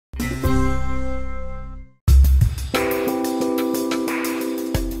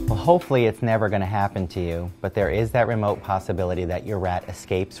Well, hopefully it's never going to happen to you, but there is that remote possibility that your rat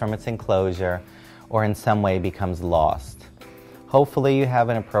escapes from its enclosure or in some way becomes lost. Hopefully you have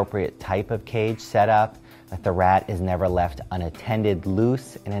an appropriate type of cage set up, that the rat is never left unattended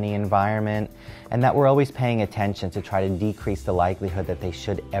loose in any environment, and that we're always paying attention to try to decrease the likelihood that they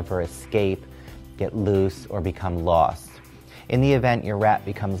should ever escape, get loose, or become lost. In the event your rat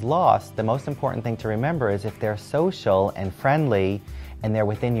becomes lost, the most important thing to remember is if they're social and friendly and they're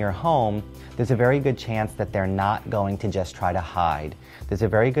within your home, there's a very good chance that they're not going to just try to hide. There's a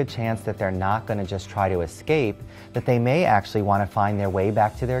very good chance that they're not going to just try to escape, that they may actually want to find their way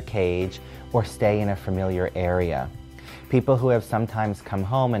back to their cage or stay in a familiar area. People who have sometimes come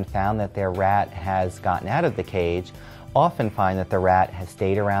home and found that their rat has gotten out of the cage often find that the rat has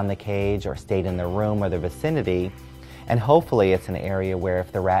stayed around the cage or stayed in the room or the vicinity, and hopefully it's an area where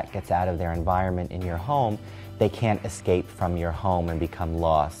if the rat gets out of their environment in your home, they can't escape from your home and become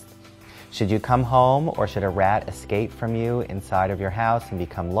lost. Should you come home or should a rat escape from you inside of your house and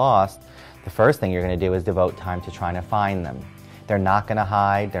become lost, the first thing you're going to do is devote time to trying to find them. They're not going to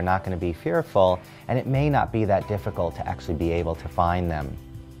hide, they're not going to be fearful, and it may not be that difficult to actually be able to find them.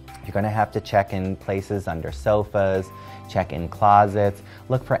 You're going to have to check in places under sofas, check in closets,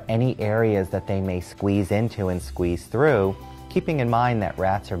 look for any areas that they may squeeze into and squeeze through, keeping in mind that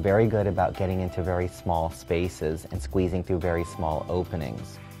rats are very good about getting into very small spaces and squeezing through very small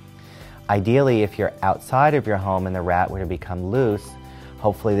openings. Ideally, if you're outside of your home and the rat were to become loose,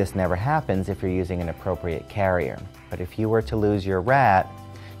 hopefully this never happens if you're using an appropriate carrier. But if you were to lose your rat,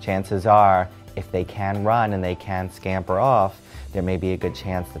 chances are, if they can run and they can scamper off, there may be a good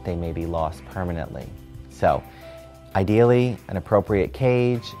chance that they may be lost permanently. So, ideally, an appropriate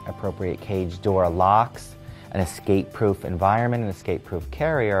cage door locks, an escape-proof environment, an escape-proof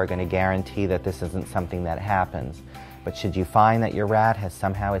carrier are going to guarantee that this isn't something that happens. But should you find that your rat has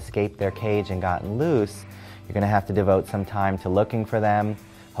somehow escaped their cage and gotten loose, you're going to have to devote some time to looking for them,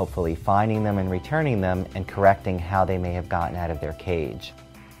 hopefully finding them and returning them, and correcting how they may have gotten out of their cage.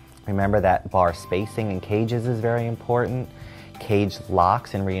 Remember that bar spacing in cages is very important. Cage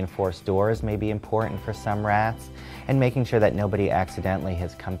locks and reinforced doors may be important for some rats, and making sure that nobody accidentally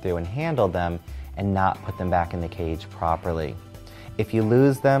has come through and handled them and not put them back in the cage properly. If you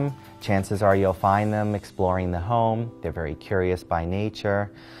lose them, chances are you'll find them exploring the home. They're very curious by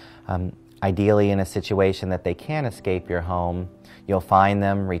nature. Ideally, in a situation that they can't escape your home, you'll find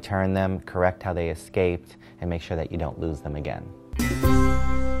them, return them, correct how they escaped, and make sure that you don't lose them again.